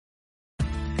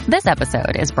This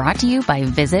episode is brought to you by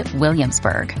Visit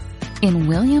Williamsburg. In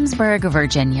Williamsburg,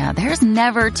 Virginia, there's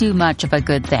never too much of a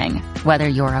good thing. Whether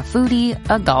you're a foodie,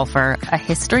 a golfer, a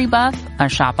history buff, a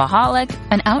shopaholic,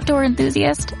 an outdoor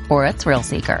enthusiast, or a thrill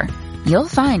seeker, you'll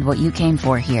find what you came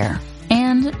for here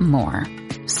and more.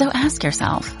 So ask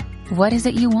yourself, what is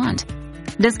it you want?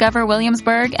 Discover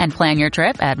Williamsburg and plan your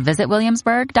trip at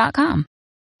visitwilliamsburg.com.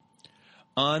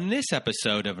 On this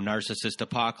episode of Narcissist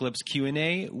Apocalypse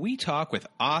Q&A, we talk with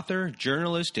author,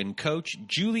 journalist, and coach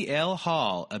Julie L.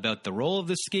 Hall about the role of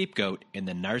the scapegoat in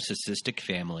the narcissistic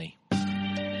family.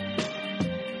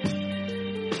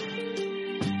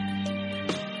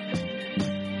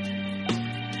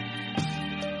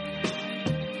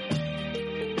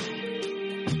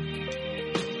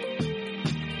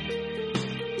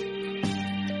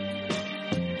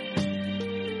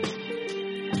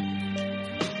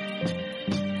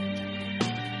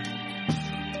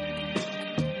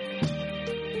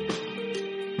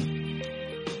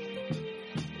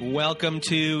 Welcome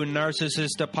to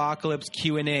Narcissist Apocalypse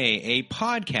Q&A, a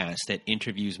podcast that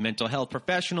interviews mental health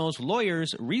professionals,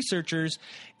 lawyers, researchers,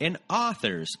 and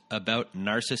authors about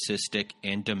narcissistic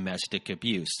and domestic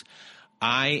abuse.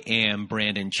 I am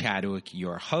Brandon Chadwick,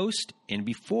 your host, and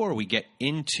before we get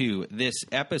into this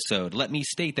episode, let me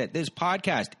state that this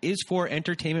podcast is for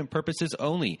entertainment purposes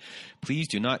only. Please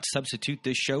do not substitute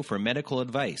this show for medical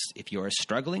advice. If you are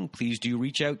struggling, please do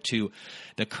reach out to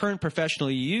the current professional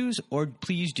you use, or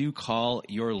please do call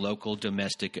your local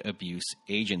domestic abuse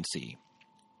agency.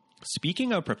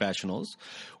 Speaking of professionals,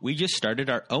 we just started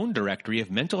our own directory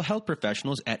of mental health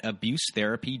professionals at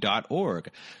abusetherapy.org.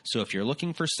 So if you're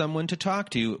looking for someone to talk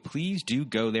to, please do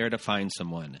go there to find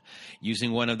someone.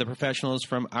 Using one of the professionals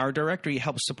from our directory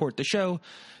helps support the show,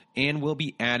 and we'll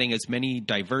be adding as many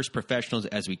diverse professionals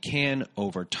as we can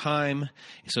over time.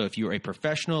 So if you're a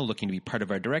professional looking to be part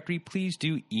of our directory, please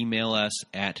do email us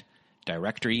at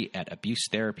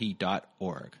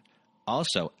directory@abusetherapy.org.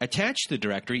 Also, attached to the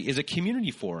directory is a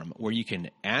community forum where you can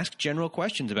ask general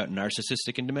questions about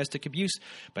narcissistic and domestic abuse,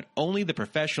 but only the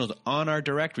professionals on our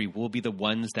directory will be the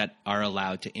ones that are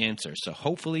allowed to answer. So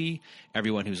hopefully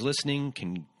everyone who's listening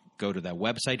can go to that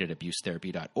website at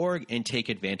abusetherapy.org and take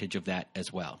advantage of that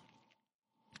as well.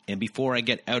 And before I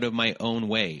get out of my own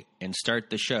way and start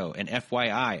the show, and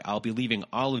FYI, I'll be leaving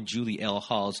all of Julie L.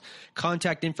 Hall's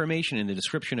contact information in the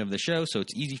description of the show, so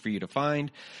it's easy for you to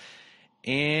find.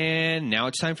 And now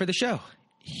it's time for the show.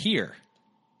 Here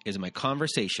is my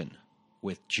conversation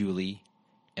with Julie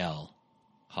L.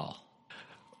 Hall.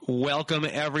 Welcome,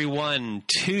 everyone,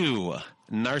 to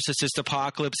Narcissist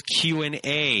Apocalypse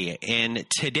Q&A. And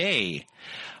today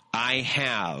I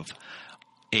have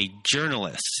a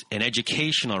journalist, an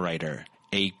educational writer,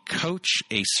 a coach,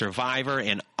 a survivor,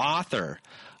 and author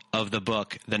of the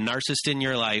book, The Narcissist in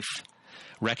Your Life,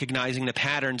 Recognizing the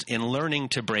Patterns and Learning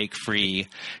to Break Free,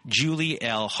 Julie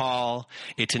L. Hall.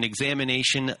 It's an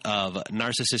examination of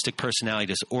narcissistic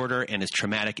personality disorder and its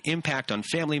traumatic impact on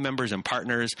family members and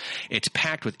partners. It's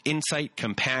packed with insight,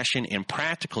 compassion, and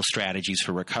practical strategies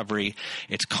for recovery.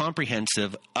 It's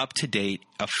comprehensive, up-to-date,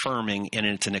 affirming, and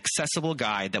it's an accessible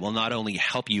guide that will not only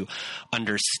help you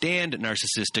understand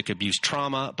narcissistic abuse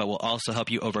trauma, but will also help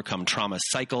you overcome trauma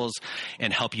cycles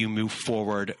and help you move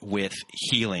forward with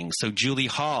healing. So, Julie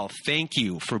Hall, thank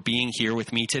you for being here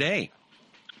with me today.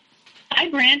 Hi,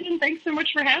 Brandon. Thanks so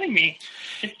much for having me.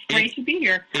 It's great to be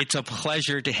here. It's a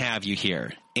pleasure to have you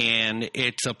here. And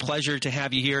it's a pleasure to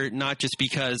have you here, not just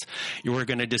because we're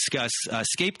going to discuss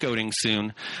scapegoating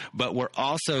soon, but we're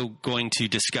also going to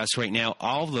discuss right now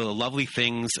all the lovely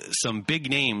things some big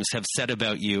names have said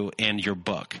about you and your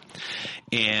book.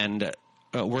 And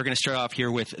we're going to start off here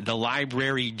with the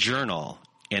Library Journal.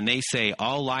 And they say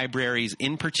all libraries,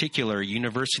 in particular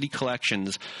university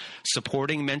collections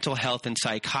supporting mental health and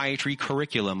psychiatry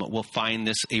curriculum, will find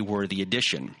this a worthy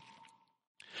addition.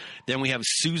 Then we have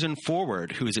Susan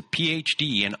Forward, who is a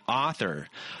PhD and author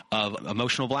of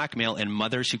Emotional Blackmail and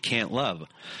Mothers Who Can't Love.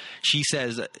 She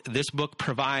says this book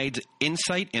provides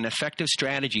insight and effective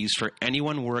strategies for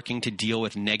anyone working to deal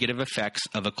with negative effects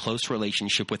of a close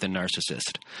relationship with a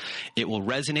narcissist. It will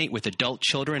resonate with adult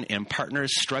children and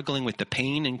partners struggling with the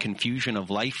pain and confusion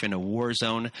of life in a war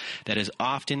zone that is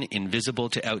often invisible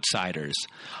to outsiders.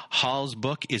 Hall's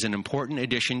book is an important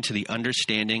addition to the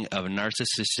understanding of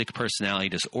narcissistic personality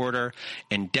disorder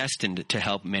and destined to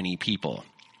help many people.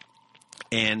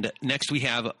 And next we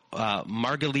have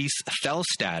Margalise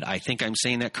Felstad. I think I'm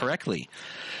saying that correctly.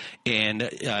 And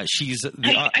she's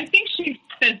the... I think she's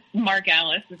says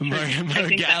Margalis.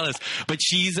 Margalis. But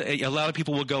a lot of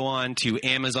people will go on to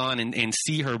Amazon and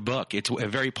see her book. It's a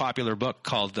very popular book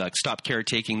called Stop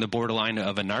Caretaking, the Borderline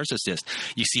of a Narcissist.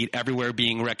 You see it everywhere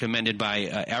being recommended by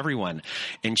everyone.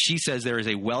 And she says there is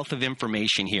a wealth of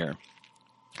information here.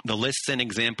 The lists and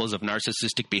examples of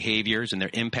narcissistic behaviors and their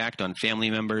impact on family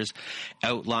members,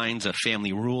 outlines of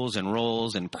family rules and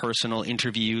roles, and personal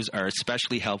interviews are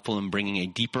especially helpful in bringing a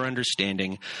deeper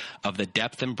understanding of the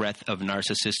depth and breadth of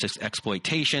narcissistic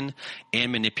exploitation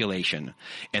and manipulation.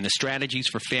 And the strategies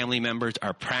for family members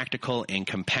are practical and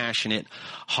compassionate.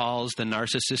 Hall's The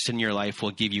Narcissist in Your Life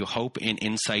will give you hope and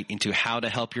insight into how to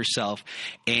help yourself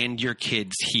and your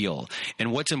kids heal.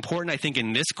 And what's important, I think,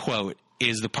 in this quote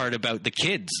is the part about the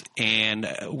kids. And,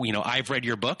 I've read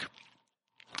your book,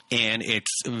 and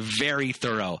it's very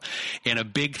thorough. And a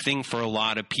big thing for a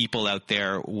lot of people out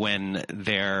there when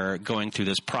they're going through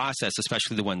this process,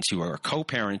 especially the ones who are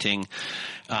co-parenting,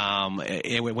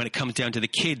 when it comes down to the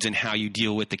kids and how you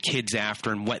deal with the kids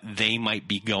after and what they might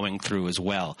be going through as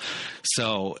well.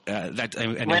 So that's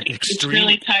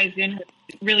extremely...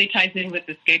 It really ties in with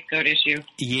the scapegoat issue.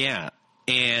 Yeah.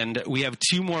 And we have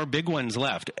two more big ones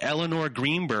left. Eleanor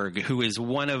Greenberg, who is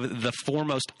one of the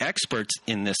foremost experts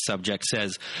in this subject,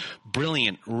 says,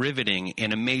 brilliant, riveting,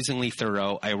 and amazingly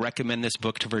thorough. I recommend this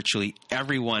book to virtually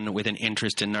everyone with an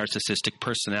interest in narcissistic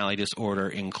personality disorder,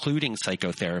 including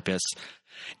psychotherapists.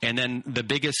 And then the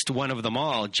biggest one of them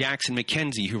all, Jackson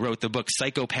McKenzie, who wrote the book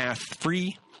Psychopath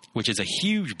Free, which is a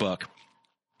huge book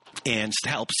and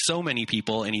helps so many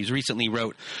people, and he's recently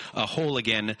wrote Whole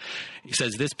Again. He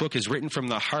says, this book is written from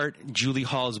the heart. Julie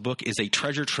Hall's book is a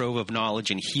treasure trove of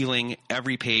knowledge and healing.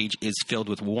 Every page is filled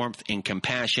with warmth and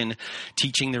compassion,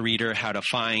 teaching the reader how to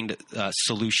find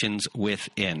solutions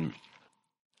within.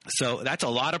 So that's a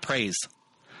lot of praise.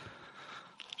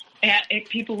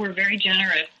 People were very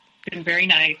generous and very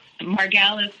nice.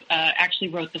 Margalis actually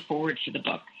wrote the foreword for the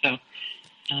book, so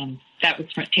that was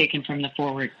taken from the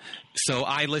foreword. So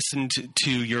I listened to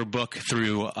your book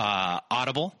through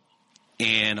Audible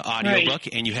and audiobook,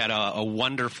 and you had a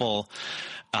wonderful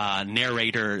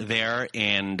narrator there,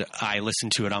 and I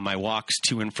listened to it on my walks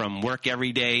to and from work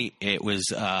every day. It was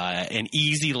an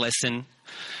easy listen.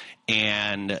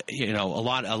 And, a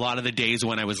lot of the days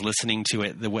when I was listening to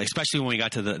it, especially when we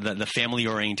got to the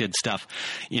family-oriented stuff,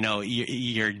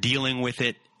 you're dealing with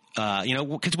it,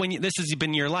 because when this has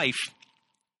been your life,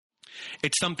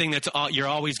 it's something that's you're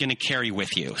always going to carry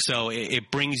with you. So it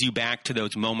brings you back to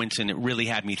those moments, and it really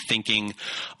had me thinking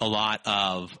a lot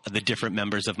of the different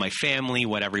members of my family,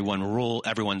 what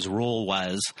everyone's role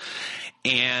was.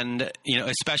 And,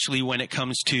 especially when it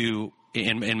comes to,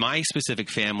 in my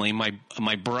specific family,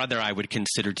 my brother I would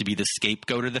consider to be the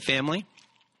scapegoat of the family.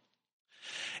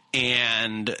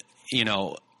 And,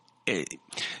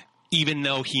 even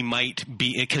though he might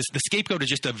be – because the scapegoat is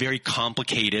just a very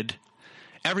complicated –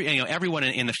 everyone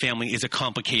in the family is a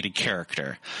complicated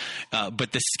character,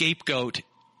 but the scapegoat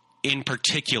in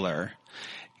particular,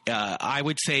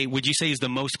 would you say is the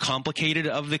most complicated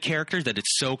of the characters, that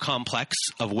it's so complex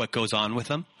of what goes on with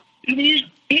them? It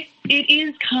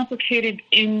is complicated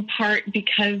in part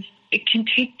because it can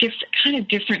take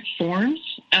different forms.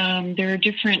 There are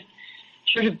different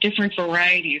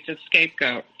varieties of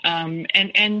scapegoat.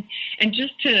 And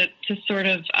just to sort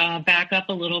of back up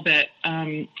a little bit,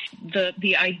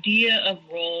 the idea of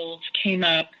roles came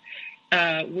up,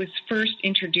 was first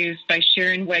introduced by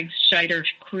Sharon Wegscheider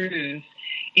Cruz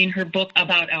in her book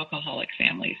about alcoholic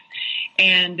families.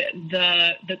 And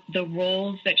the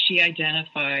roles that she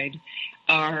identified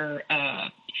are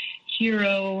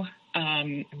hero,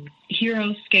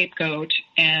 scapegoat,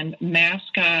 and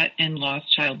mascot and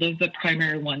lost child. Those are the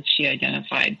primary ones she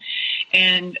identified.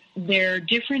 And they're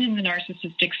different in the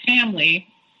narcissistic family,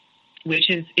 which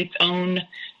is its own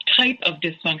type of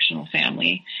dysfunctional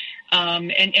family.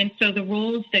 And so the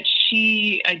roles that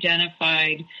she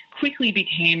identified quickly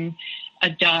became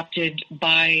adopted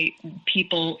by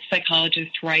people,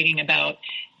 psychologists writing about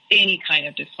any kind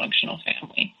of dysfunctional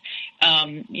family.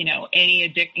 Any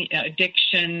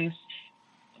addictions,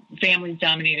 families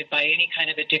dominated by any kind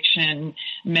of addiction,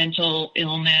 mental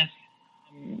illness,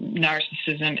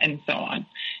 narcissism, and so on.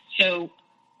 So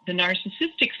the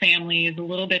narcissistic family is a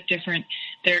little bit different.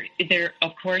 There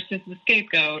of course is the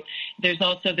scapegoat. There's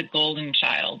also the golden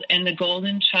child, and the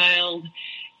golden child.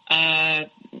 And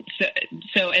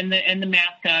the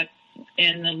mascot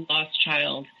and the lost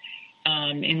child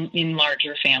in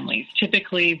larger families.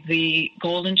 Typically, the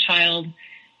golden child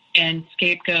and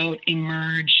scapegoat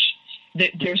emerge.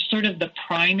 They're sort of the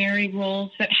primary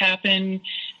roles that happen.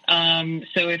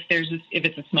 So if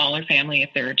it's a smaller family,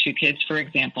 if there are two kids, for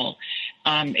example,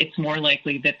 it's more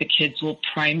likely that the kids will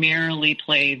primarily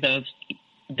play those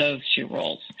two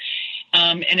roles.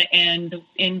 And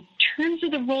in terms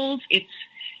of the roles, it's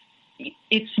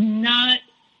not,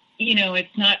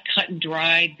 it's not cut and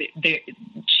dried. The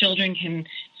children can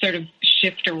sort of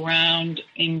shift around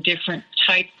in different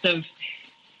types of,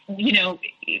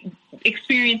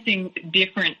 experiencing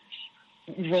different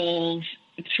roles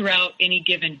throughout any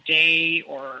given day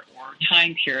or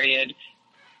time period,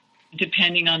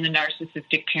 depending on the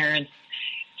narcissistic parent's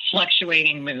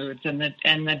fluctuating moods and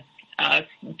the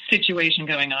situation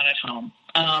going on at home.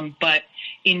 But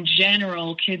in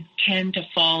general, kids tend to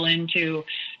fall into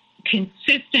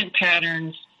consistent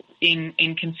patterns in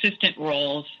consistent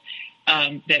roles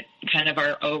that kind of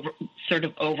are sort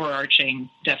of overarching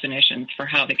definitions for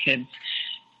how the kids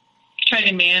try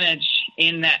to manage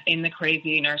in the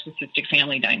crazy narcissistic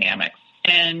family dynamics.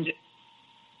 And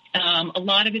a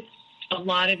lot of it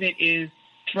is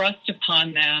thrust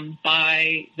upon them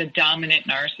by the dominant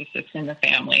narcissist in the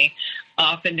family.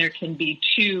 Often there can be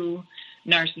two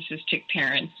narcissistic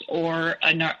parents, or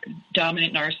a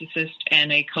dominant narcissist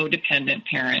and a codependent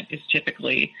parent is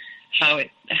typically how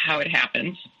it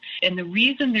happens. And the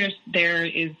reason there's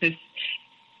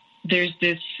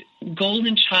this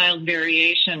golden child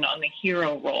variation on the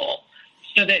hero role,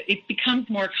 so that it becomes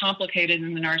more complicated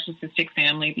in the narcissistic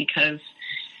family because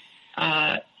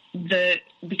the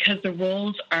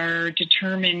roles are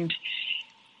determined.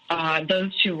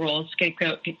 Those two roles,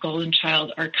 scapegoat, golden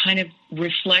child, are kind of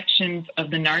reflections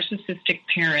of the narcissistic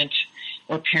parent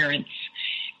or parents,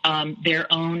 their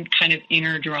own kind of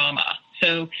inner drama.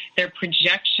 So they're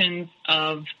projections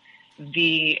of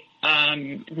the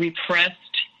repressed,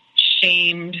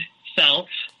 shamed self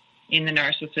in the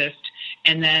narcissist,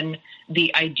 and then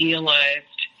the idealized,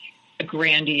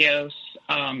 grandiose,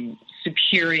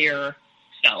 superior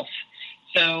self.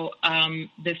 So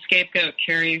the scapegoat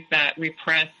carries that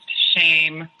repressed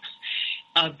shame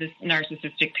of the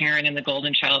narcissistic parent, and the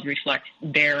golden child reflects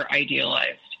their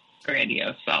idealized,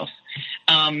 grandiose self.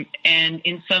 And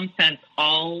in some sense,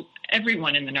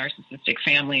 everyone in the narcissistic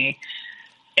family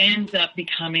ends up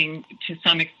becoming, to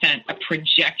some extent, a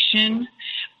projection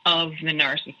of the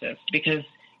narcissist, because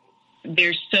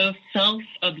they're so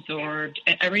self-absorbed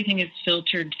and everything is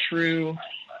filtered through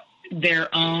their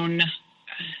own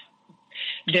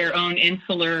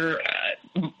insular,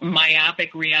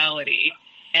 myopic reality,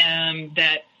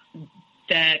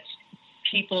 that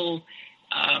people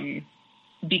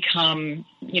become,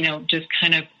 just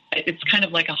kind of, it's kind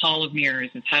of like a hall of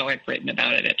mirrors is how I've written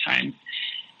about it at times.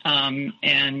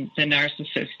 And the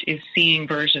narcissist is seeing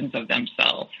versions of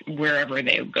themselves wherever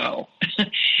they go.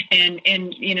 and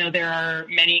there are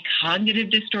many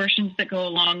cognitive distortions that go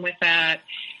along with that.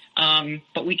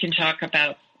 But we can talk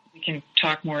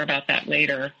more about that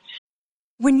later.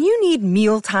 When you need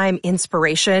mealtime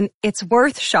inspiration, it's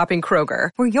worth shopping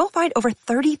Kroger, where you'll find over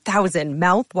 30,000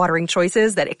 mouth-watering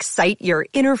choices that excite your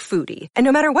inner foodie. And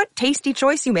no matter what tasty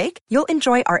choice you make, you'll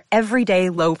enjoy our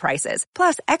everyday low prices,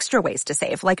 plus extra ways to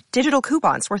save, like digital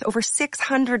coupons worth over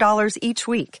 $600 each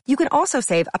week. You can also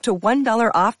save up to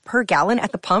 $1 off per gallon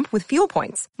at the pump with fuel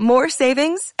points. More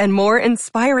savings and more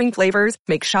inspiring flavors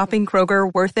make shopping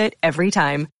Kroger worth it every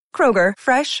time. Kroger,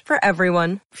 fresh for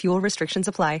everyone. Fuel restrictions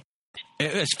apply.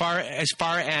 As far as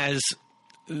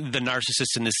the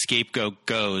narcissist and the scapegoat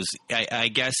goes, I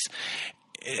guess,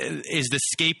 is the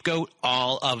scapegoat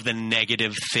all of the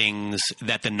negative things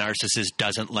that the narcissist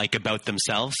doesn't like about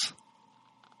themselves?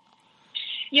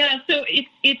 Yeah, so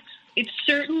it's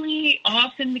certainly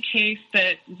often the case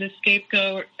that the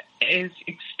scapegoat is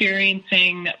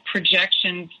experiencing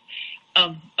projections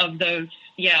of those,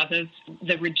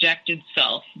 the rejected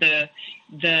self, the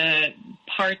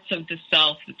parts of the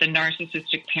self that the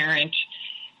narcissistic parent,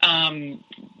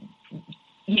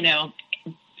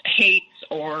 hates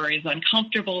or is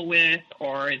uncomfortable with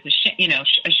or is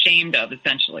ashamed of,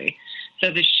 essentially.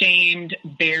 So the shamed,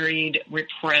 buried,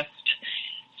 repressed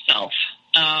self,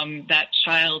 that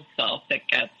child self that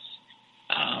gets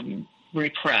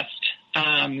repressed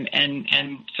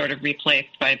and sort of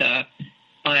replaced by the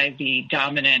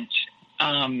dominant,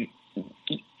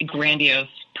 grandiose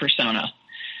persona.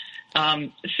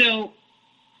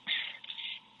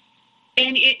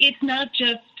 It's not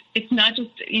just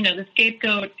the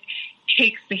scapegoat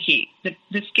takes the heat. The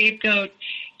scapegoat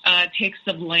takes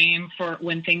the blame for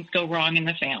when things go wrong in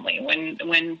the family,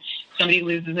 when somebody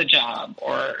loses a job,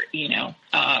 or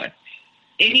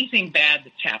anything bad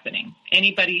that's happening,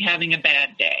 anybody having a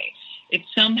bad day. It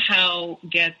somehow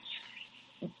gets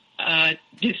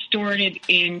distorted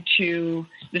into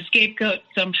the scapegoat.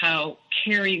 Somehow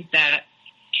carries that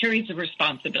carries the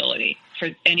responsibility for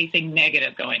anything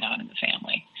negative going on in the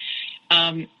family.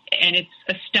 And it's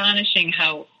astonishing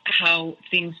how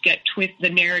things get the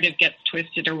narrative gets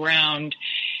twisted around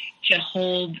to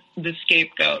hold the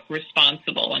scapegoat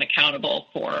responsible and accountable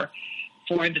for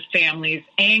the family's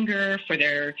anger, for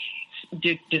their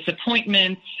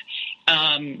disappointments,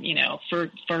 for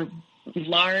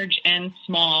large and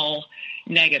small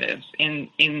negatives in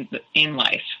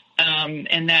life.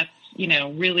 And that's,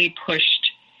 really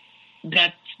pushed,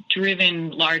 that's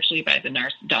driven largely by the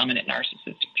dominant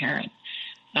narcissistic parent.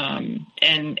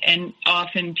 And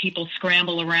often people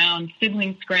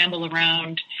siblings scramble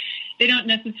around. They don't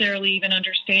necessarily even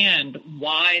understand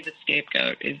why the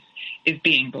scapegoat is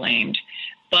being blamed,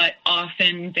 but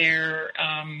often they're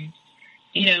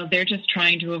just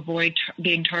trying to avoid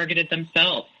being targeted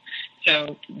themselves.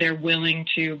 So they're willing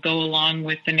to go along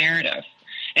with the narrative.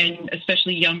 And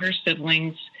especially younger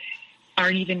siblings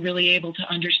aren't even really able to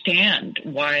understand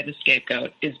why the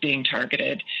scapegoat is being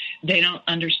targeted. They don't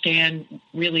understand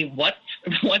really what's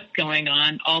going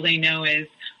on. All they know is,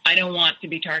 I don't want to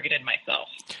be targeted myself.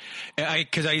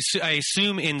 Because I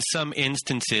assume in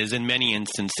many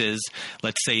instances,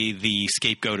 let's say the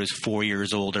scapegoat is 4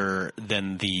 years older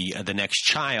than the next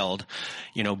child,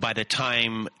 by the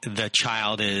time the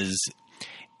child is,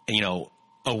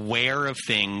 aware of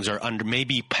things or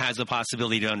maybe has a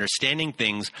possibility of understanding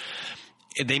things,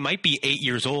 they might be 8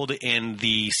 years old and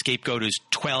the scapegoat is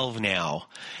 12 now.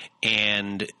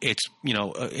 And it's,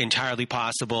 entirely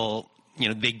possible,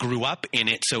 they grew up in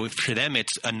it. So for them,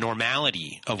 it's a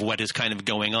normality of what is kind of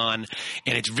going on.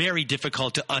 And it's very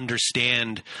difficult to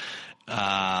understand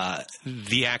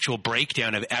the actual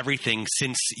breakdown of everything,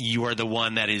 since you are the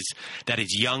one that is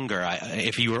younger.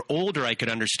 If you were older, I could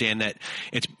understand that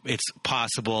it's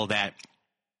possible that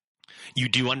you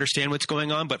do understand what's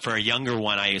going on, but for a younger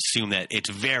one, I assume that it's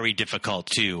very difficult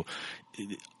to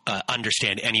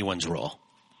understand anyone's role.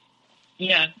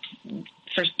 Yeah,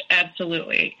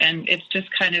 absolutely. And it's just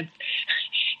kind of,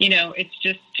 it's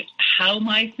just how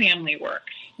my family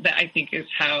works that I think is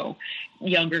how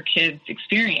younger kids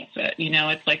experience it.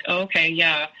 It's like, oh, okay,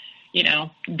 yeah,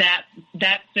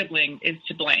 that sibling is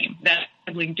to blame. That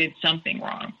sibling did something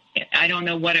wrong. I don't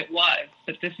know what it was,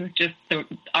 but this is just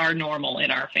our normal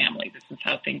in our family. This is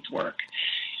how things work.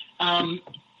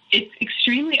 It's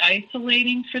extremely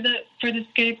isolating for the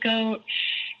scapegoat.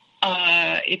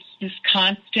 It's this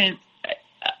constant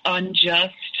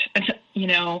unjust,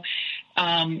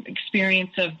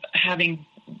 experience of having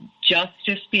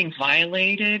justice being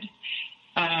violated.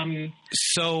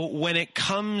 So when it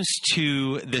comes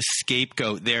to the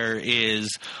scapegoat, there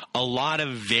is a lot of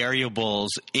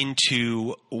variables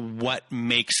into what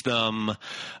makes them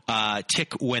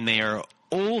tick when they are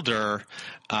older,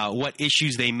 what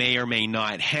issues they may or may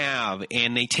not have,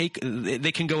 and they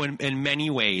can go in many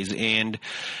ways. And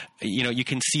you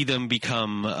can see them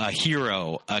become a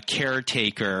hero, a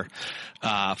caretaker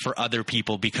for other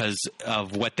people because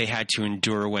of what they had to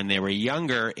endure when they were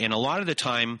younger. And a lot of the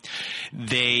time,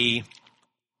 they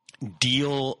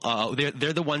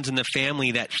they're the ones in the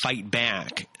family that fight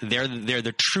back. They're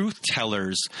the truth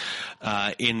tellers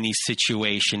in the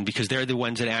situation, because they're the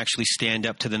ones that actually stand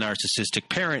up to the narcissistic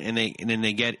parent, and then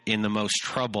they get in the most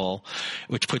trouble,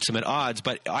 which puts them at odds.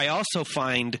 But I also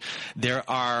find there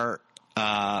are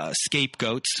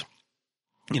scapegoats,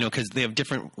 because they have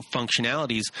different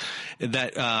functionalities,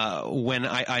 that when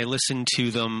I listen to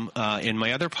them in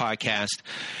my other podcast,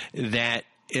 that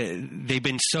they've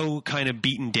been so kind of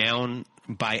beaten down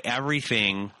by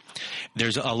everything.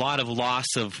 There's a lot of loss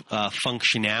of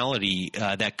functionality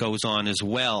that goes on as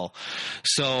well.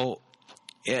 So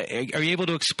are you able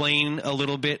to explain a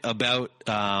little bit about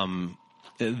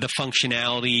the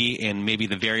functionality and maybe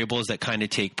the variables that kind of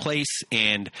take place,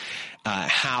 and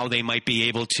how they might be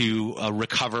able to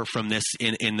recover from this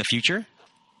in the future?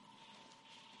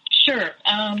 Sure.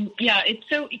 Yeah. It's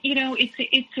so,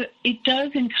 it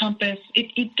does encompass,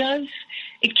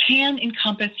 it can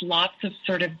encompass lots of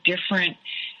sort of different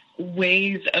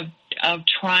ways of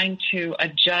trying to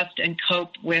adjust and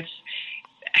cope with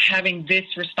having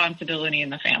this responsibility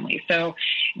in the family. So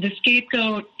the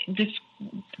scapegoat,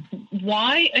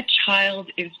 why a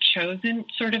child is chosen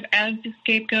sort of as the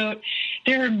scapegoat,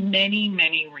 there are many,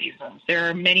 many reasons. There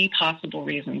are many possible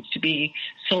reasons to be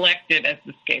selected as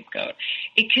the scapegoat.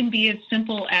 It can be as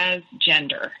simple as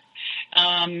gender.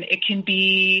 It can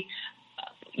be,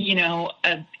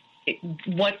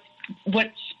 what's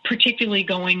particularly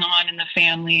going on in the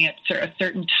family at a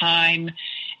certain time,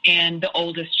 and the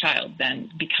oldest child then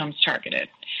becomes targeted.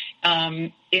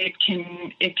 It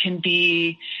can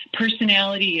be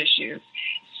personality issues.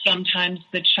 sometimes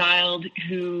the child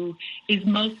who is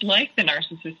most like the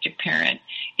narcissistic parent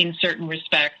in certain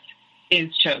respects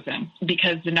is chosen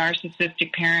because the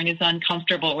narcissistic parent is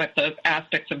uncomfortable with those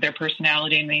aspects of their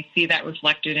personality, and they see that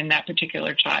reflected in that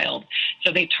particular child.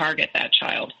 So they target that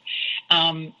child.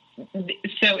 So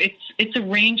it's a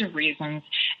range of reasons.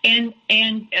 And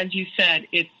as you said,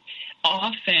 it's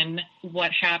often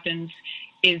what happens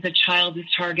is the child is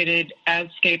targeted as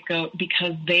scapegoat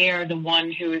because they are the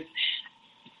one who is,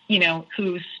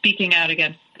 who's speaking out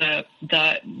against the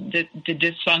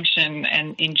dysfunction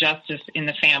and injustice in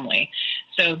the family.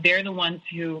 So they're the ones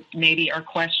who maybe are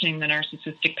questioning the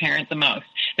narcissistic parent the most.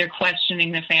 They're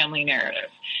questioning the family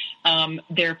narrative.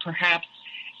 They're perhaps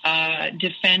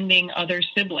defending other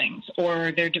siblings,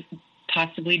 or they're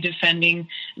possibly defending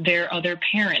their other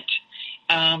parent.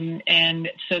 And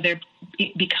so they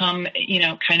become,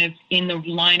 kind of in the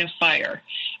line of fire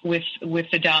with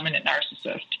the dominant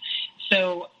narcissist.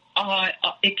 So,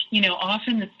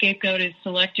 often the scapegoat is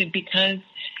selected because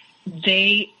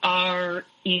they are,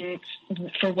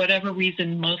 for whatever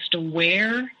reason, most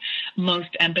aware, most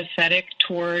empathetic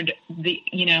toward the,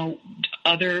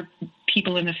 other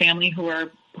people in the family who are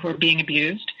being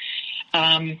abused,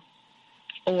 or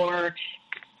more,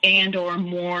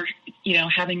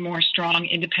 having more strong,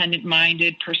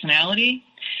 independent-minded personality.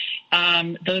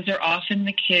 Those are often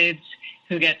the kids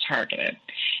who get targeted.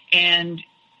 And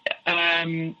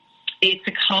it's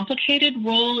a complicated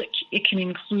role. It can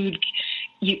include,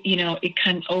 it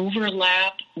can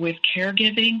overlap with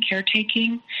caretaking.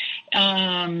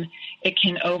 It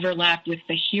can overlap with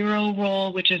the hero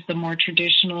role, which is the more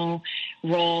traditional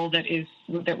role that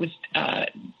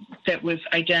was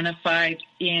identified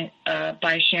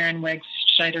by Sharon Wegg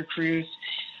Scheider-Cruz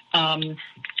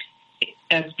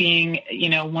as being,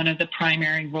 one of the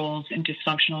primary roles in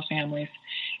dysfunctional families.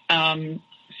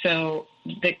 So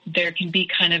there can be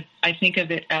kind of, I think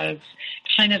of it as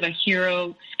kind of a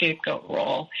hero scapegoat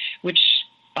role, which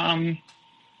I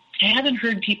haven't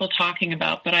heard people talking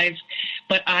about, but I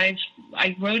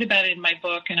wrote about it in my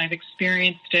book, and I've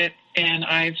experienced it, and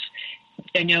I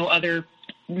know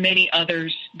many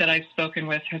others that I've spoken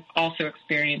with have also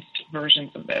experienced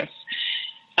versions of this,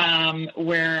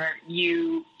 where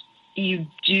you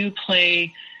do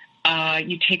play.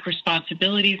 You take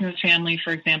responsibilities in the family. For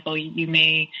example, you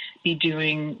may be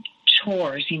doing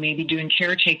chores. You may be doing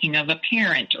caretaking of a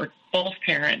parent or both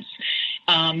parents.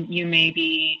 You may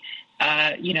be,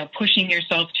 pushing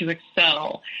yourself to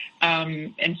excel.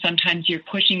 And sometimes you're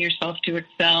pushing yourself to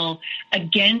excel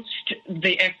against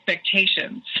the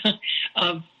expectations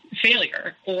of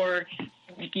failure, or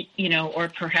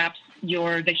perhaps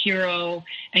you're the hero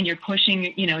and you're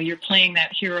pushing, you're playing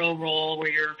that hero role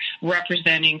where you're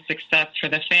representing success for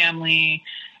the family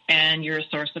and you're a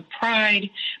source of pride,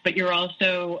 but you're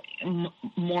also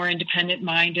more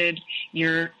independent-minded.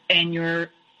 You're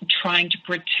trying to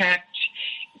protect,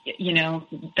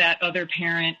 that other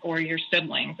parent or your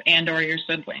siblings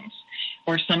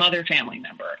or some other family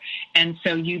member. And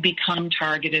so you become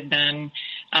targeted then.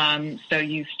 So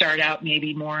you start out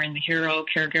maybe more in the hero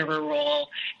caregiver role,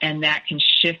 and that can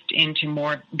shift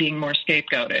into being more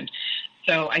scapegoated.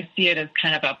 So I see it as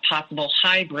kind of a possible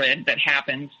hybrid that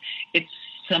happens. It's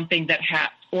something that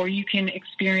or you can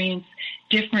experience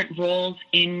different roles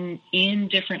in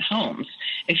different homes.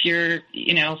 If you're,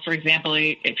 for example,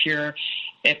 if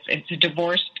it's a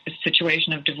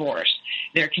situation of divorce,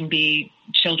 there can be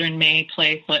children may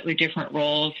play slightly different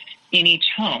roles in each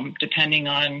home depending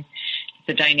on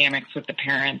the dynamics with the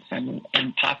parents and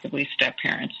possibly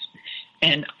step-parents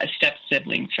and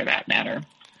step-siblings for that matter.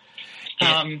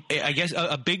 I guess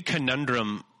a big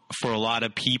conundrum for a lot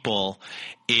of people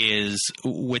is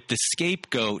with the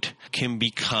scapegoat can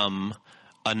become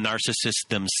a narcissist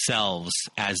themselves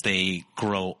as they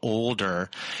grow older,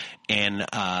 and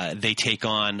they take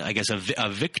on, I guess, a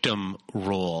victim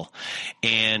role.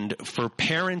 And for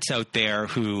parents out there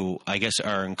who, I guess,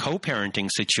 are in co-parenting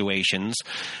situations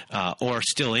or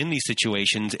still in these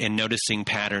situations and noticing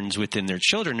patterns within their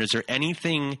children, is there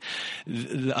anything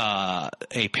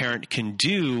a parent can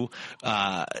do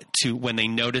to, when they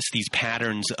notice these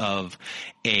patterns of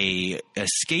a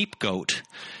scapegoat,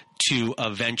 to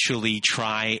eventually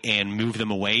try and move them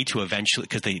away to eventually,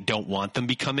 because they don't want them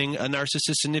becoming a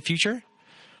narcissist in the future?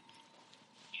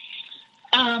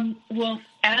 Well,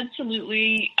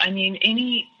 absolutely. I mean,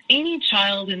 any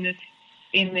child in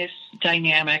this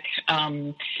dynamic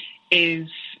is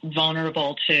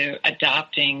vulnerable to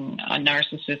adopting a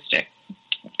narcissistic.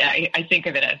 I think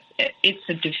of it as it's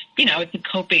a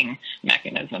coping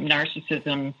mechanism.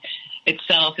 Narcissism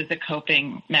itself is a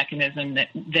coping mechanism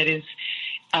that is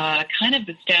kind of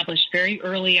established very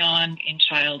early on in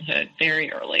childhood,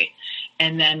 very early,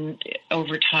 and then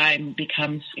over time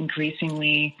becomes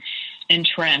increasingly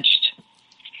entrenched.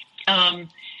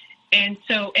 And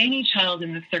so any child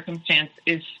in this circumstance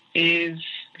is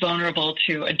vulnerable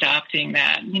to adopting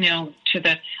that,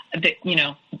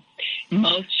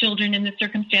 most children in this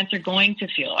circumstance are going to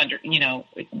feel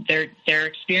they're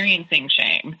experiencing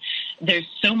shame. There's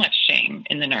so much shame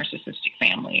in the narcissistic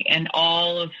family, and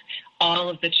all of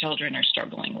the children are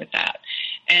struggling with that.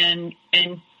 And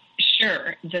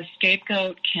sure, the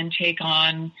scapegoat can take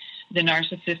on the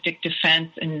narcissistic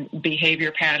defense and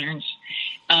behavior patterns.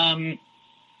 I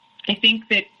think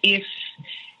that if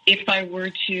I were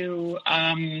to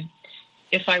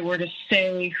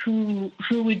say who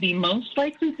would be most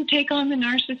likely to take on the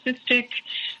narcissistic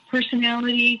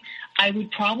personality, I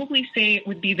would probably say it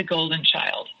would be the golden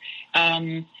child.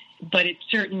 But it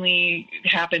certainly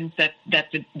happens that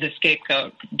the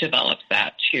scapegoat develops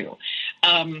that too.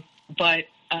 But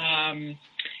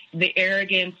the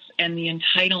arrogance and the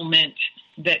entitlement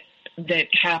that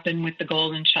happen with the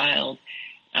golden child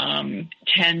tends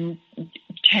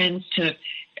to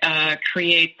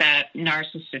create that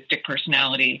narcissistic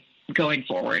personality going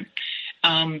forward.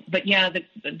 But yeah,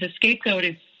 the scapegoat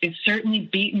is certainly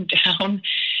beaten down,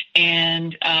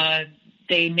 and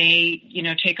they may,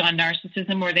 take on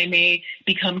narcissism, or they may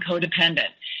become codependent.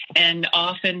 And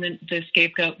often the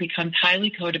scapegoat becomes highly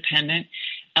codependent,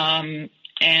 and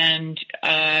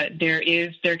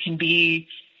there can be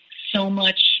so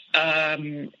much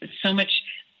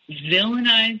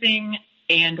villainizing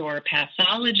and or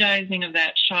pathologizing of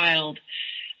that child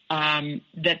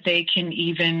that they can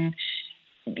even,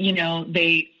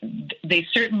 they're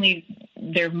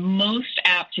most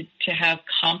apt to have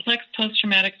complex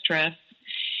post-traumatic stress,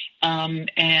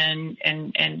 and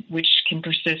which can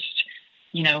persist,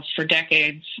 for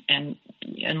decades, and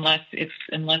unless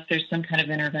there's some kind of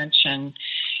intervention,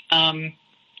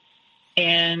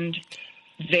 and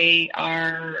they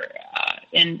are,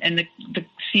 and the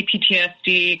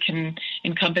CPTSD can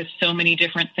encompass so many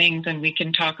different things, and we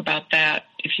can talk about that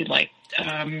if you'd like.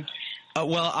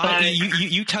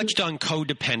 You touched on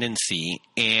codependency,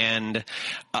 and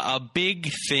a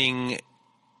big thing,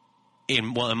 in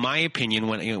my opinion,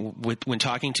 when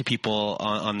talking to people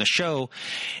on the show,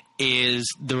 is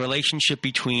the relationship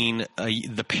between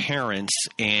the parents,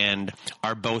 and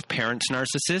are both parents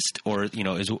narcissist, or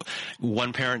is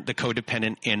one parent the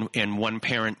codependent and one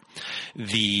parent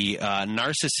the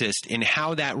narcissist, and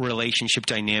how that relationship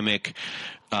dynamic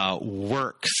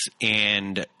works,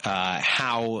 and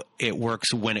how it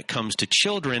works when it comes to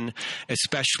children,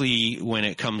 especially when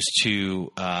it comes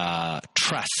to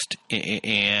trust.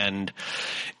 And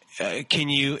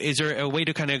is there a way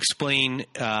to kind of explain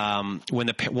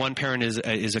when one parent is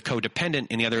a codependent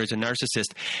and the other is a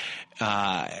narcissist,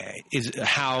 is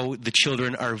how the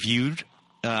children are viewed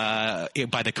by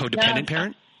the codependent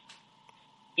parent?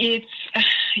 It's,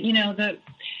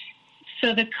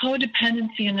 so the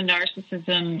codependency and the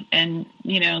narcissism, and,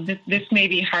 this may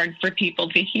be hard for people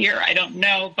to hear, I don't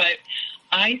know, but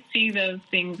I see those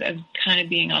things as kind of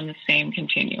being on the same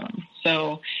continuum.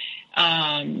 So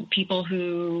people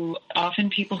who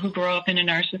grow up in a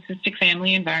narcissistic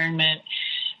family environment,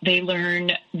 they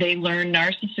learn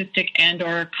narcissistic and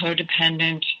or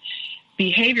codependent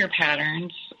behavior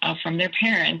patterns from their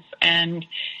parents, and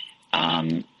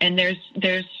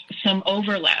there's some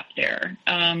overlap there.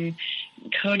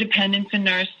 Codependents and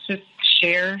narcissists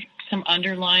share some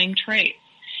underlying traits.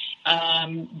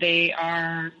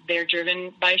 They're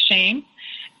driven by shame.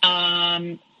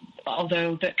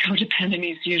 Although the codependent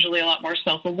is usually a lot more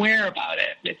self-aware about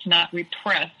it. It's not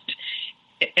repressed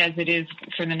as it is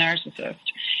for the narcissist.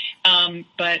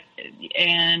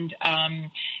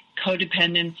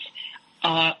 Codependents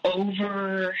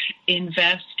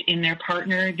over-invest in their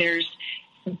partner. There's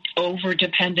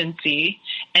over-dependency,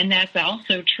 and that's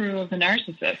also true of the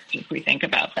narcissist, if we think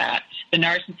about that. The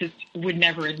narcissist would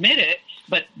never admit it,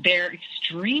 but they're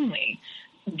extremely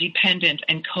dependent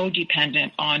and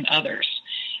codependent on others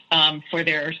for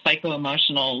their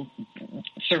psycho-emotional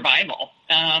survival.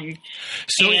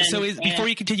 Before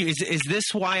you continue, is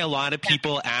this why a lot of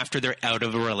people, after they're out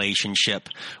of a relationship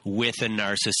with a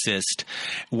narcissist,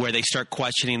 where they start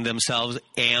questioning themselves,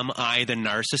 am I the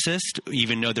narcissist,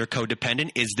 even though they're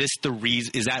codependent? Is this the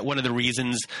reason? Is that one of the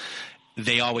reasons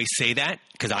they always say that?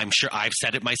 Because I'm sure I've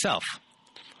said it myself.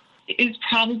 Is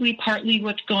probably partly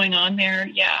what's going on there.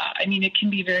 Yeah, I mean, it can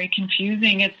be very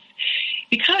confusing. It's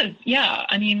because,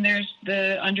 there's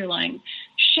the underlying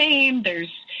shame, there's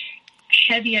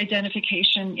heavy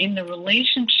identification in the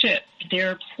relationship,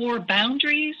 there are poor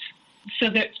boundaries so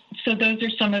those are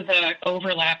some of the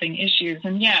overlapping issues.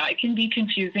 And yeah, it can be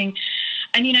confusing.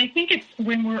 I mean, I think it's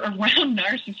when we're around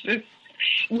narcissists,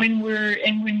 when we're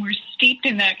steeped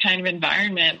in that kind of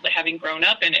environment, having grown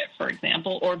up in it, for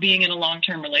example, or being in a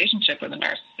long-term relationship with a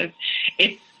narcissist,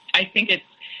 I think it's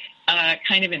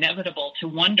kind of inevitable to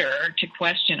wonder, to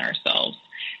question ourselves.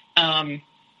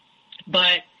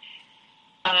 But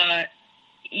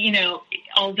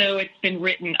although it's been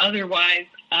written otherwise,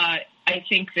 I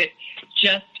think that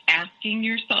just asking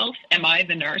yourself, am I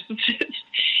the narcissist,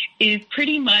 is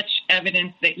pretty much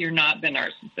evidence that you're not the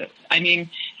narcissist. I mean,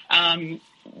 the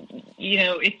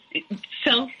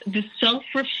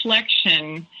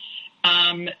self-reflection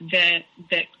that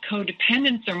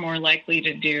codependents are more likely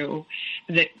to do,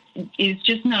 that is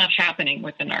just not happening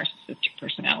with the narcissistic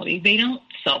personality. They don't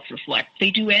self-reflect. They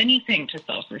do anything to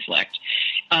self-reflect.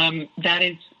 That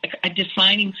is a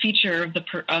defining feature of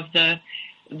the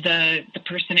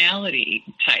personality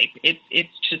type.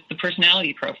 It's just the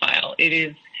personality profile. It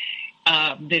is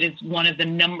that is one of the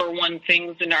number one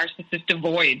things the narcissist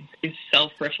avoids is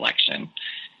self-reflection.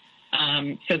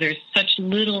 So there's such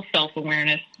little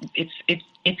self-awareness.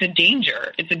 It's a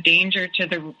danger. It's a danger to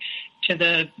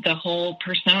the whole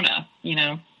persona, you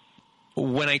know.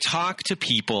 When I talk to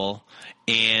people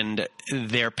and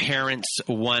their parents,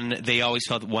 they always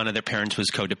felt one of their parents was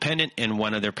codependent and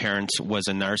one of their parents was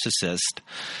a narcissist.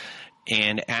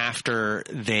 And after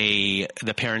the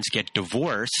parents get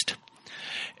divorced,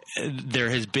 there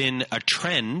has been a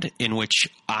trend in which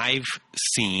I've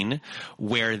seen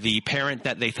where the parent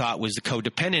that they thought was the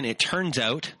codependent, it turns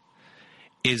out,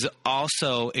 is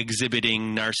also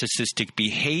exhibiting narcissistic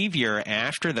behavior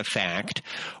after the fact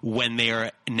when they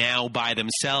are now by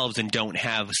themselves and don't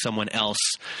have someone else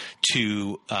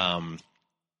to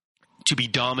be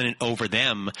dominant over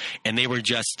them, and they were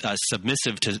just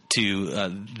submissive to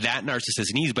that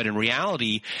narcissist's needs. But in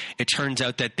reality, it turns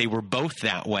out that they were both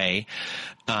that way.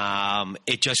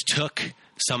 It just took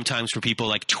sometimes for people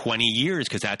like 20 years,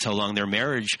 because that's how long their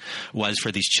marriage was,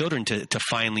 for these children to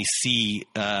finally see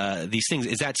these things.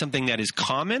 Is that something that is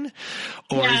common?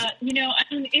 Or that's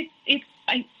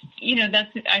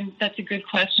a good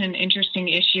question, interesting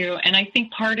issue. And I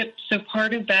think part of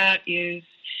that is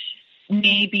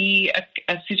maybe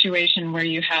a situation where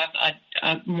you have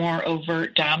a more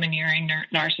overt domineering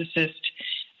narcissist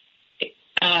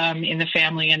in the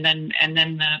family, and then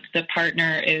the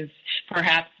partner is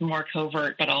perhaps more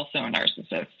covert but also a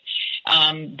narcissist.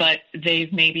 But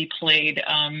they've maybe played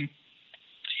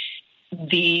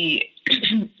the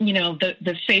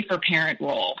safer parent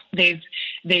role.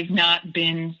 They've not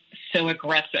been so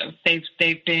aggressive.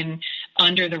 They've been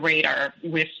under the radar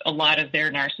with a lot of their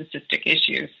narcissistic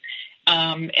issues.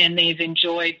 And they've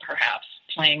enjoyed perhaps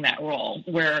playing that role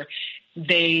where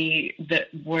the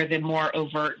more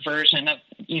overt version of,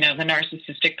 the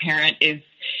narcissistic parent is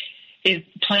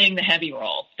playing the heavy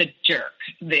role, the jerk,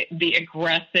 the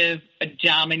aggressive,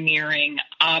 domineering,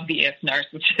 obvious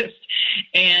narcissist.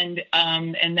 And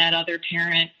that other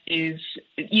parent is,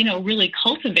 really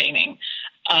cultivating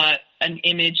an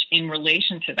image in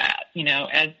relation to that,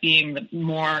 as being the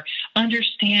more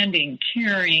understanding,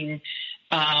 caring,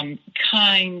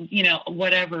 kind,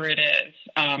 whatever it is.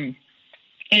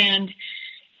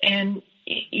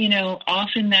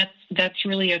 Often that's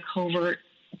really a covert,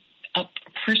 a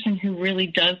person who really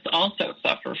does also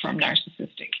suffer from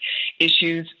narcissistic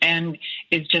issues and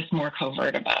is just more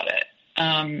covert about it.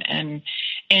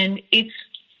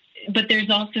 But there's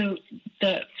also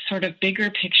the sort of bigger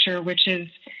picture, which is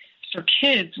for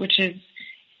kids, which is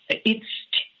it's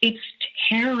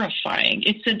terrifying.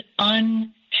 It's an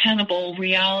untenable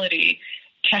reality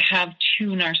to have two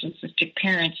narcissistic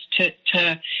parents,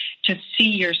 to see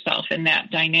yourself in that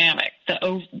dynamic.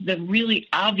 The really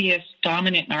obvious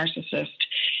dominant narcissist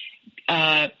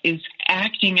is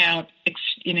acting out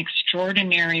in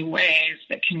extraordinary ways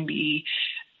that can be,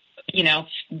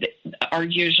 are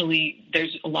usually,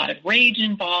 there's a lot of rage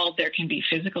involved. There can be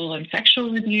physical and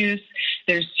sexual abuse.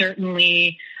 There's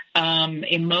certainly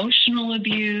emotional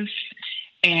abuse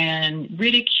and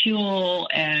ridicule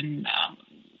and,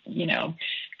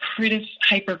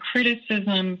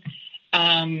 hypercriticism.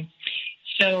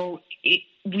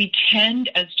 We tend,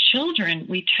 as children,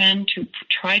 to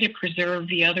try to preserve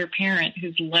the other parent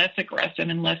who's less aggressive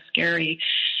and less scary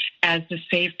as the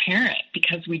safe parent,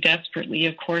 because we desperately,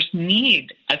 of course,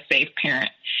 need a safe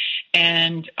parent.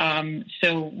 And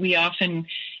so we often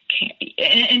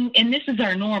can't, and this is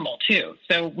our normal too.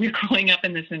 So we're growing up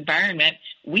in this environment.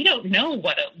 We don't know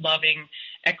what a loving,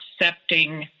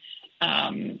 accepting,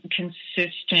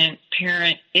 consistent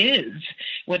parent is,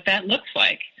 what that looks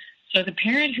like. So the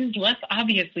parent who's less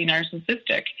obviously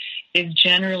narcissistic is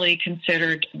generally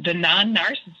considered the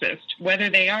non-narcissist, whether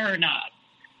they are or not.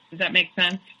 Does that make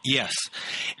sense? Yes.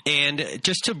 And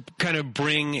just to kind of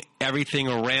bring everything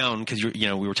around, because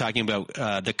we were talking about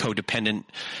the codependent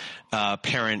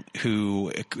parent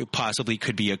who possibly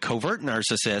could be a covert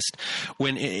narcissist.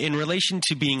 When in relation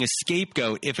to being a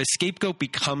scapegoat, if a scapegoat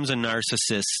becomes a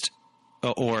narcissist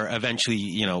or eventually,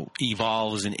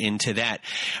 evolves into that,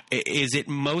 is it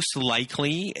most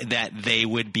likely that they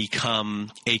would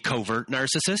become a covert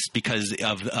narcissist because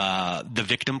of the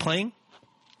victim playing?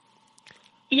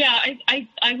 Yeah,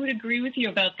 I would agree with you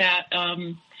about that.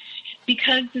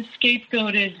 Because the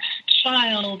scapegoated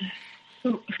child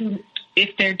who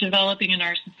if they're developing a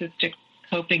narcissistic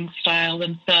coping style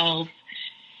themselves,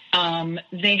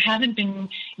 they haven't been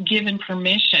given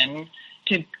permission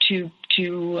to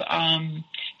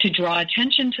draw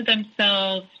attention to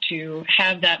themselves, to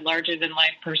have that larger than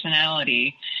life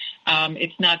personality.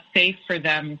 It's not safe for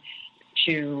them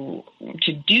to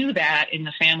do that in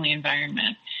the family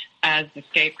environment as the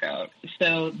scapegoat,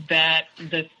 so that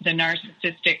the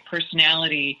narcissistic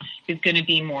personality is going to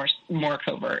be more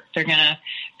covert. They're going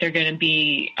to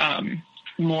be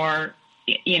more,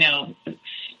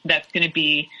 that's going to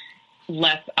be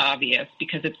less obvious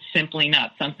because it's simply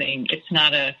not something. It's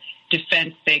not a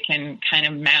defense they can kind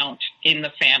of mount in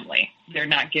the family. They're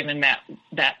not given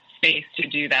that space to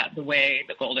do that the way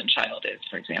the golden child is,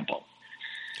 for example.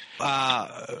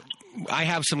 I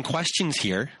have some questions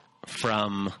here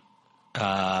from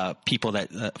people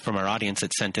from our audience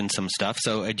that sent in some stuff.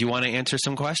 So do you want to answer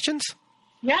some questions?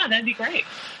 Yeah, that'd be great.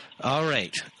 All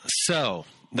right. So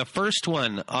the first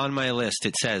one on my list,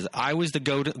 it says, I was the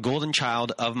golden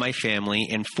child of my family,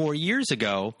 and 4 years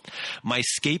ago, my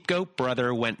scapegoat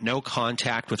brother went no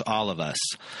contact with all of us.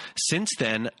 Since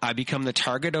then, I become the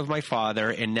target of my father,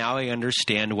 and now I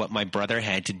understand what my brother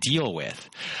had to deal with.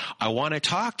 I want to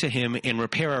talk to him and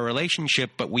repair our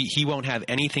relationship, but he won't have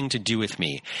anything to do with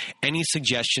me. Any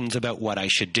suggestions about what I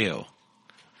should do?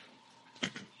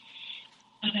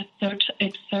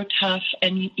 It's so tough.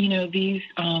 And, these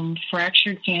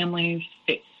fractured families,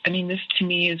 this to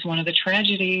me is one of the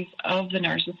tragedies of the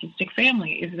narcissistic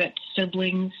family, is that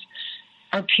siblings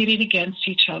are pitted against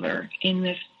each other in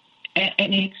this.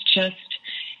 And it's just,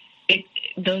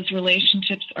 those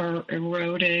relationships are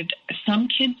eroded. Some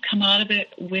siblings come out of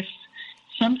it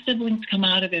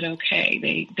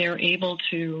okay. They're able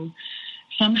to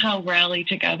somehow rally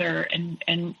together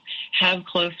and have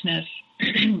closeness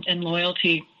and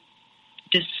loyalty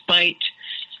despite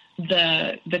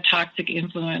the toxic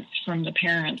influence from the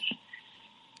parents.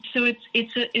 So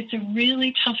it's a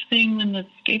really tough thing when the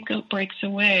scapegoat breaks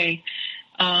away,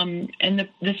 and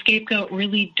the scapegoat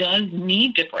really does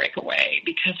need to break away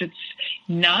because it's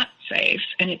not safe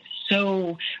and it's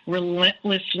so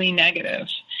relentlessly negative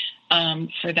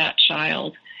for that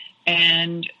child,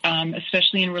 and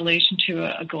especially in relation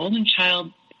to a golden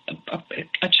child.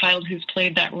 A child who's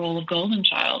played that role of golden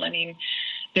child.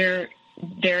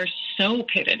 They're so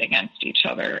pitted against each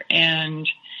other, and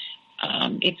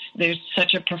there's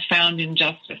such a profound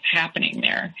injustice happening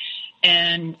there.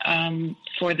 And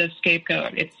for the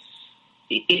scapegoat,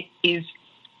 it is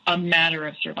a matter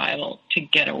of survival to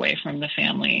get away from the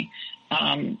family,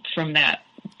 from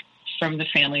the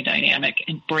family dynamic,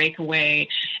 and break away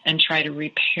and try to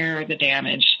repair the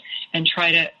damage and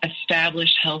try to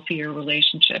establish healthier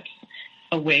relationships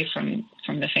away from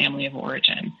the family of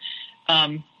origin.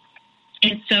 And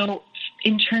so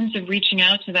in terms of reaching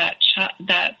out to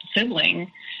that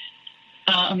sibling,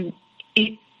 I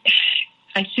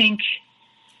think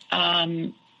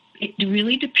it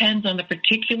really depends on the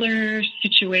particular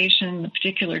situation, the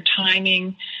particular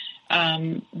timing.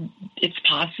 It's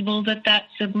possible that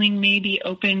sibling may be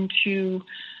open to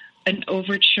an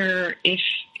overture if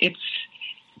it's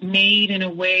made in a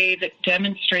way that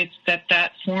demonstrates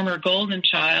that former golden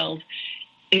child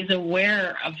is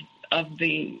aware of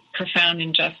the profound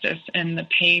injustice and the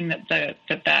pain that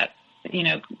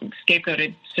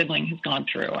scapegoated sibling has gone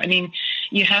through.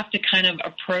 You have to kind of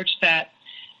approach that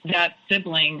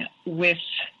sibling with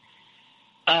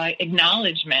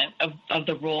acknowledgement of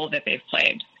the role that they've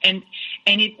played. And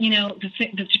it,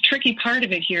 the tricky part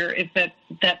of it here is that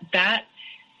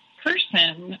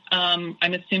person, I'm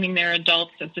assuming they're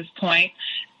adults at this point,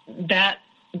 that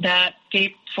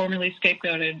formerly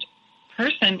scapegoated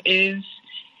person is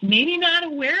maybe not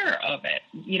aware of it.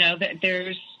 That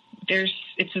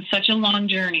it's such a long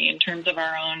journey in terms of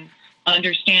our own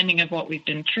understanding of what we've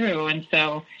been through. And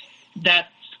so that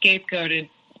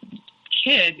scapegoated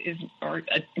kid or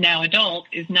now adult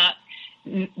is not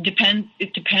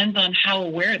It depends on how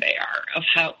aware they are of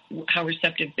how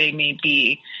receptive they may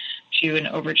be to an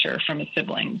overture from a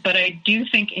sibling. But I do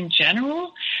think in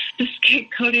general, the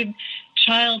scapegoated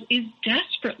child is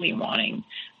desperately wanting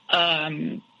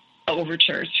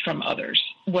overtures from others,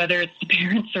 whether it's the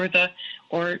parents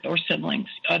or siblings,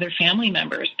 other family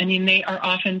members. I mean, they are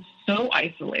often so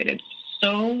isolated,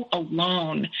 so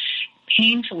alone,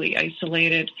 painfully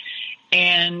isolated,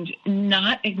 and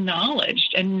not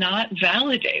acknowledged and not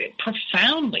validated,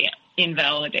 profoundly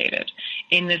invalidated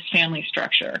in this family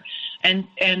structure. And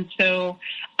so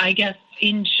I guess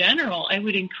in general, I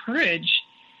would encourage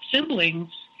siblings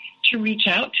to reach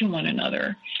out to one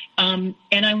another. And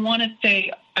I want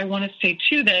to say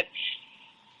too that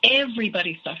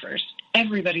everybody suffers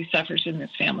in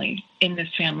this family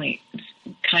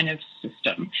kind of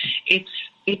system.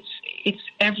 It's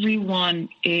everyone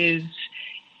is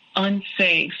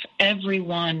unsafe.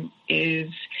 Everyone is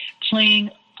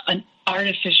playing an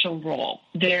artificial role.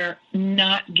 They're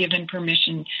not given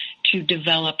permission to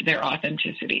develop their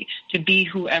authenticity, to be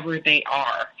whoever they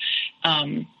are.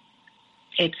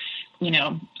 It's,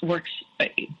 works.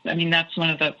 I mean, that's one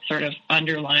of the sort of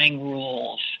underlying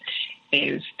rules,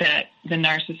 is that the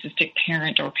narcissistic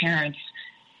parent or parents,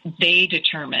 they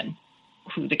determine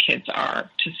who the kids are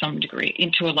to some degree,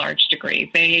 to a large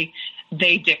degree. They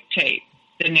dictate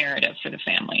the narrative for the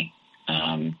family.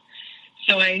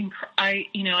 So I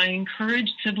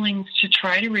encourage siblings to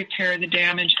try to repair the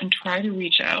damage and try to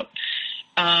reach out,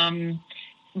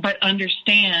 but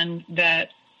understand that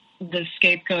the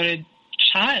scapegoated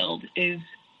child is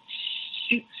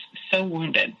so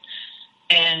wounded,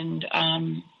 and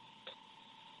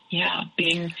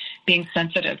being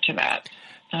sensitive to that.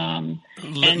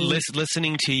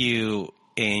 Listening to you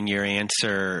in your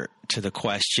answer to the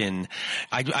question,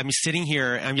 I'm sitting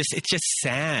here. It's just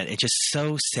sad. It's just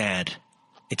so sad.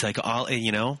 It's like all, it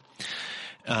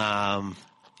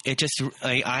just,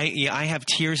 I have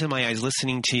tears in my eyes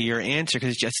listening to your answer,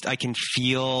 because I can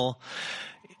feel,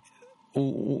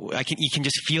 you can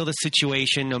just feel the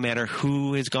situation no matter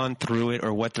who has gone through it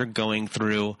or what they're going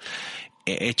through.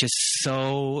 It's just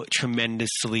so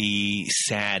tremendously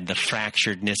sad, the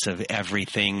fracturedness of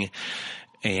everything.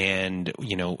 And,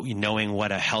 knowing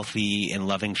what a healthy and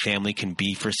loving family can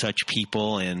be for such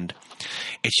people. And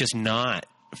it's just not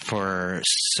for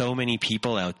so many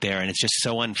people out there. And it's just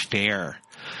so unfair.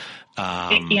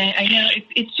 I know.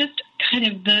 It's just kind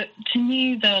of the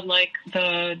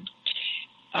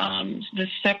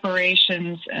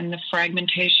separations and the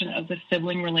fragmentation of the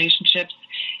sibling relationships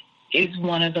is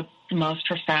one of the most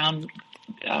profound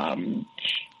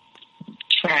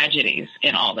tragedies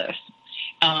in all this.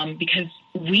 Because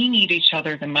we need each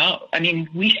other the most. I mean,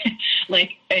 we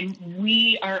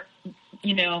are,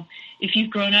 if you've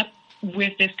grown up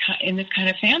with in this kind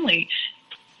of family,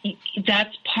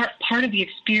 that's part of the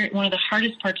experience. One of the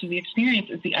hardest parts of the experience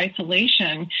is the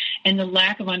isolation and the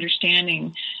lack of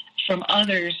understanding from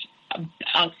others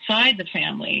outside the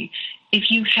family.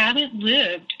 If you haven't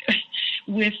lived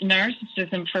with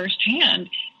narcissism firsthand,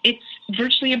 it's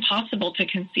virtually impossible to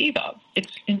conceive of.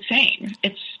 It's insane.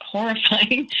 It's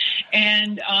horrifying.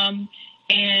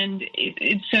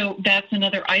 So that's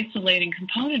another isolating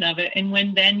component of it. And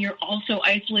when then you're also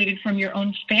isolated from your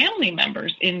own family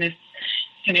members in this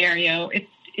scenario,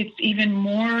 it's even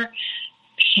more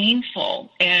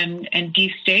painful and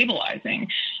destabilizing.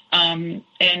 And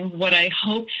what I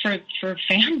hope for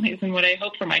families and what I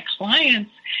hope for my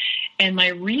clients and my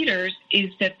readers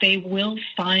is that they will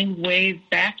find ways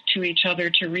back to each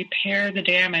other to repair the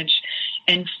damage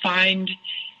and find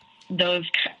the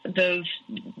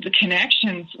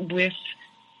connections with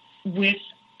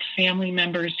family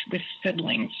members, with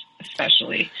siblings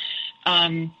especially.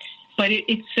 But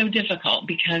it's so difficult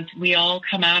because we all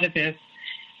come out of this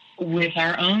with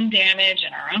our own damage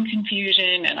and our own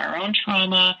confusion and our own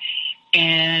trauma,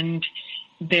 and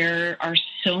there are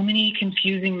so many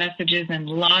confusing messages and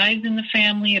lies in the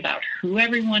family about who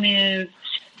everyone is,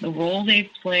 the role they've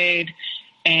played,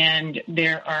 and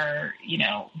there are,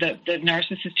 the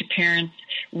narcissistic parents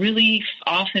really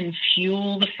often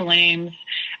fuel the flames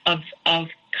of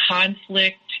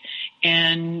conflict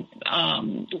and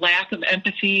lack of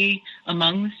empathy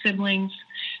among the siblings,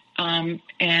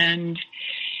 and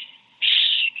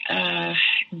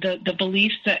the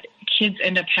beliefs that kids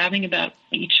end up having about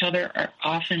each other are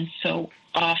often so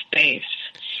off base,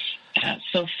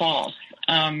 so false.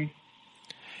 I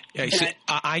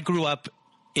grew up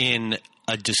in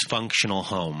a dysfunctional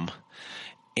home,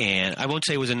 and I won't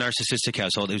say it was a narcissistic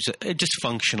household. It was a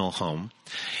dysfunctional home.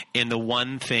 And the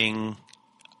one thing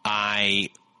I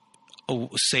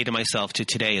say to myself to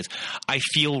today is I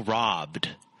feel robbed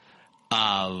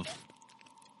of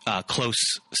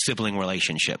close sibling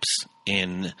relationships,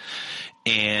 and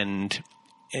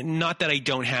not that I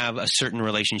don't have a certain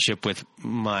relationship with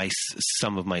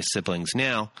some of my siblings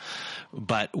now,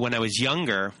 but when I was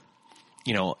younger,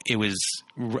 I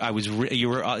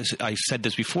said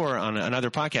this before on another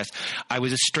podcast, I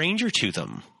was a stranger to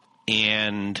them,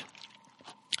 and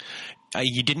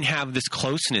you didn't have this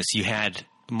closeness. You had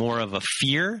more of a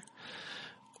fear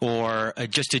or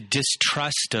just a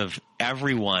distrust of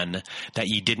everyone, that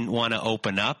you didn't want to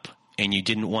open up and you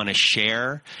didn't want to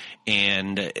share.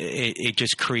 And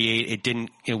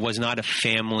it was not a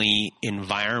family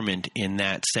environment in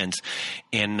that sense.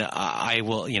 And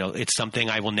it's something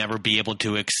I will never be able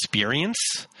to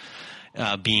experience,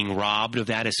 being robbed of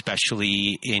that,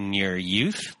 especially in your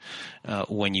youth,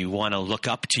 when you want to look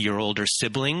up to your older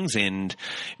siblings and,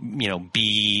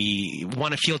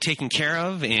 want to feel taken care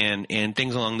of and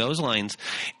things along those lines.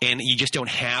 And you just don't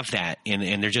have that.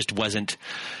 And there just wasn't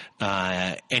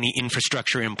any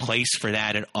infrastructure in place for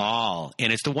that at all.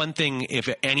 And it's the one thing, if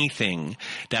anything,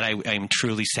 that I'm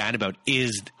truly sad about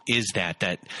is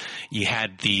that you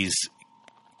had these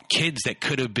kids that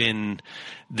could have been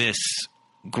this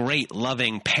great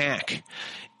loving pack,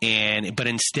 but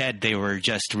instead they were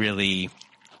just really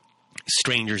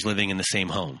strangers living in the same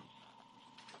home.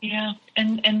 Yeah.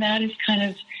 And that is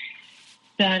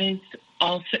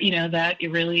also, that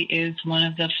it really is one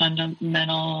of the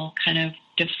fundamental kind of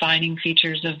defining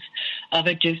features of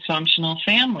a dysfunctional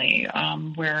family,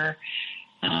 where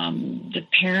the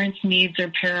parents' needs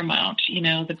are paramount.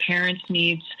 The parents'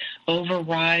 needs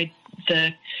override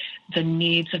the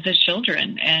needs of the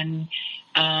children, and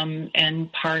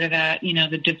part of that,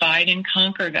 the divide and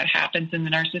conquer that happens in the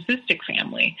narcissistic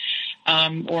family,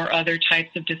 or other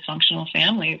types of dysfunctional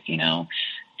families,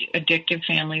 addictive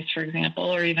families, for example,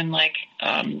 or even like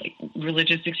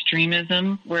religious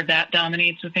extremism, where that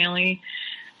dominates the family.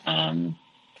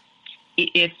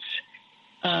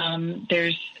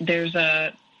 There's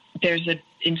a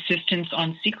insistence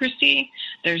on secrecy.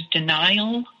 There's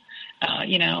denial.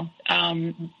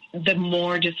 The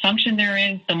more dysfunction there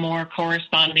is, the more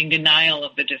corresponding denial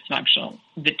of the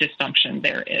dysfunction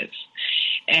there is.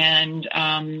 And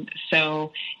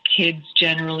so kids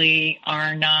generally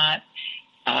are not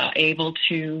able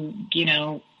to,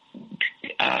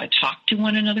 talk to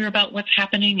one another about what's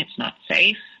happening. It's not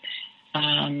safe.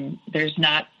 There's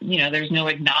no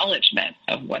acknowledgement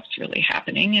of what's really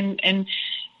happening. And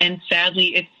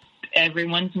sadly,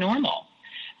 everyone's normal.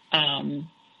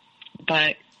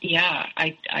 But yeah,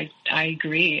 I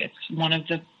agree. It's one of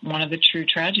the true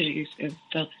tragedies is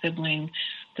the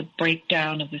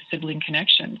breakdown of the sibling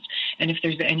connections. And if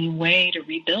there's any way to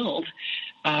rebuild,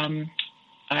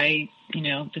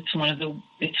 it's one of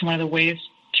the ways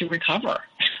to recover.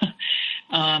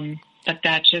 But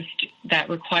that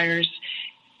requires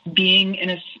being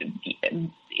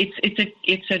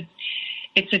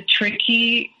it's a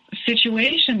tricky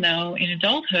situation, though, in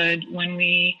adulthood when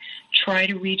we try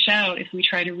to reach out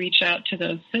to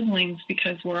those siblings,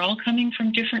 because we're all coming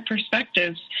from different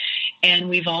perspectives and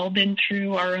we've all been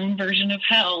through our own version of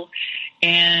hell,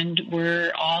 and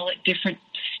we're all at different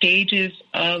stages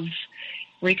of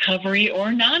recovery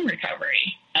or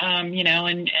non-recovery,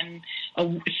 and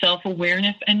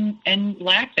self-awareness and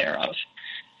lack thereof.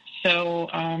 So,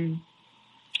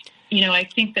 I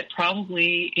think that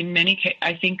probably in many cases,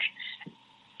 I think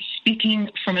speaking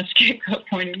from a scapegoat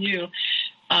point of view,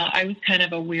 I was kind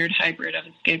of a weird hybrid of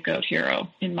a scapegoat hero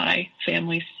in my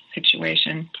family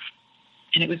situation.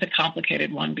 And it was a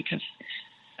complicated one because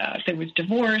there was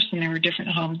divorce and there were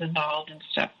different homes involved and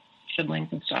stuff, siblings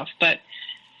and stuff. But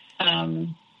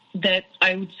that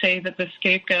I would say that the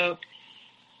scapegoat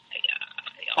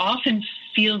often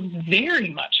feels very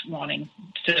much wanting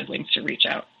siblings to reach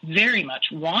out, very much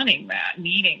wanting that,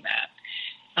 needing that.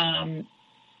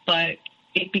 But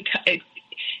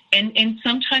and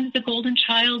sometimes the golden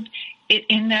child,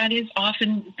 and that is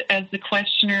often, as the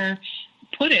questioner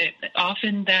put it,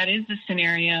 often that is the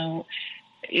scenario,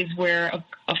 is where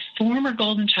a former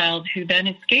golden child who then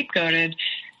is scapegoated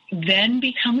then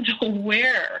becomes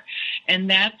aware. And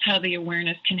that's how the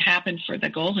awareness can happen for the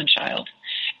golden child.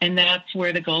 And that's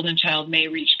where the golden child may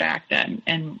reach back then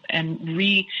and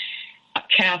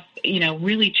recast,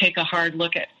 really take a hard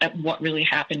look at what really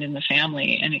happened in the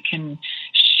family. And it can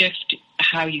shift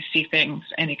how you see things,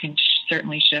 and it can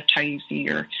certainly shift how you see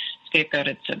your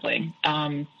scapegoated sibling.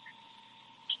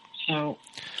 So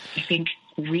I think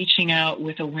reaching out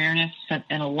with awareness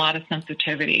and a lot of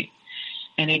sensitivity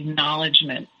and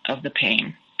acknowledgement of the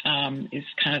pain is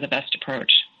kind of the best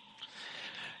approach.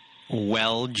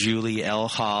 Well, Julie L.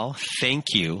 Hall,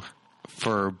 thank you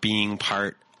for being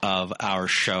part of our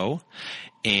show.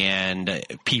 And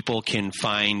people can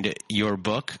find your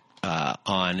book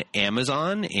on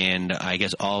Amazon and I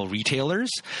guess all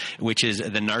retailers, which is The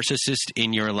Narcissist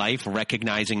in Your Life,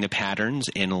 Recognizing the Patterns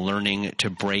and Learning to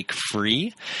Break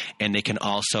Free. And they can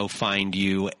also find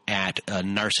you at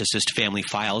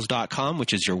narcissistfamilyfiles.com,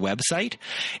 which is your website.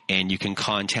 And you can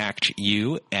contact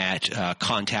you at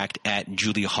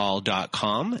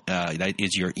contact@juliehall.com. That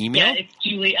is your email. Yeah, it's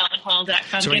juliehall.com.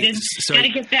 Got to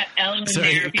get that L in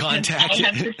there because contact. I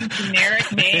have this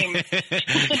generic name.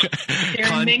 There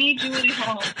are many Julie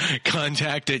Hall.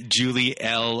 Contact at Julie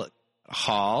L.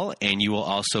 Hall, and you will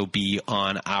also be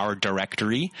on our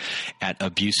directory at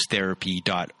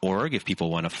abusetherapy.org if people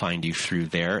want to find you through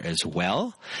there as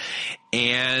well.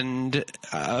 And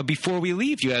before we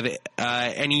leave, do you have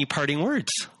any parting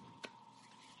words?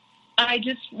 I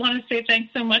just want to say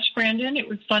thanks so much, Brandon. It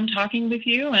was fun talking with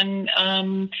you,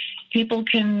 and people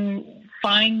can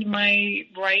find my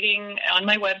writing on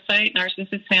my website,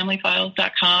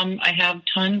 narcissistfamilyfiles.com. I have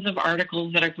tons of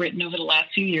articles that I've written over the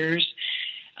last few years.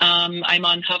 I'm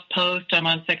on HuffPost. I'm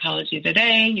on Psychology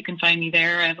Today. You can find me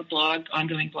there. I have a blog,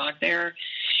 ongoing blog there.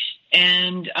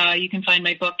 And you can find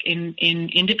my book in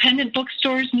independent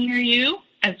bookstores near you,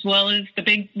 as well as the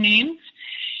big names.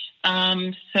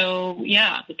 The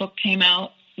book came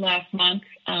out last month.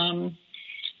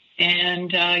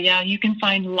 You can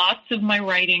find lots of my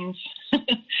writings,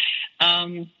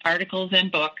 articles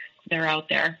and books. They're out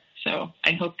there. So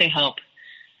I hope they help.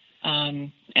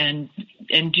 And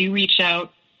do reach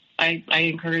out. I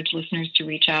encourage listeners to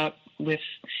reach out if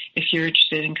you're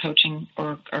interested in coaching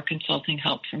or consulting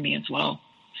help from me as well.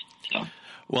 So.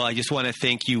 Well, I just want to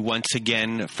thank you once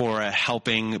again for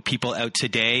helping people out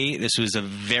today. This was a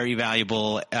very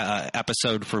valuable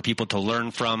episode for people to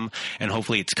learn from, and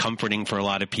hopefully it's comforting for a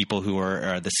lot of people who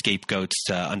are the scapegoats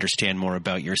to understand more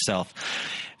about yourself.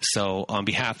 So on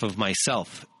behalf of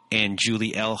myself and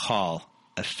Julie L. Hall,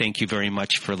 thank you very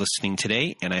much for listening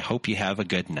today, and I hope you have a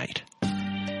good night.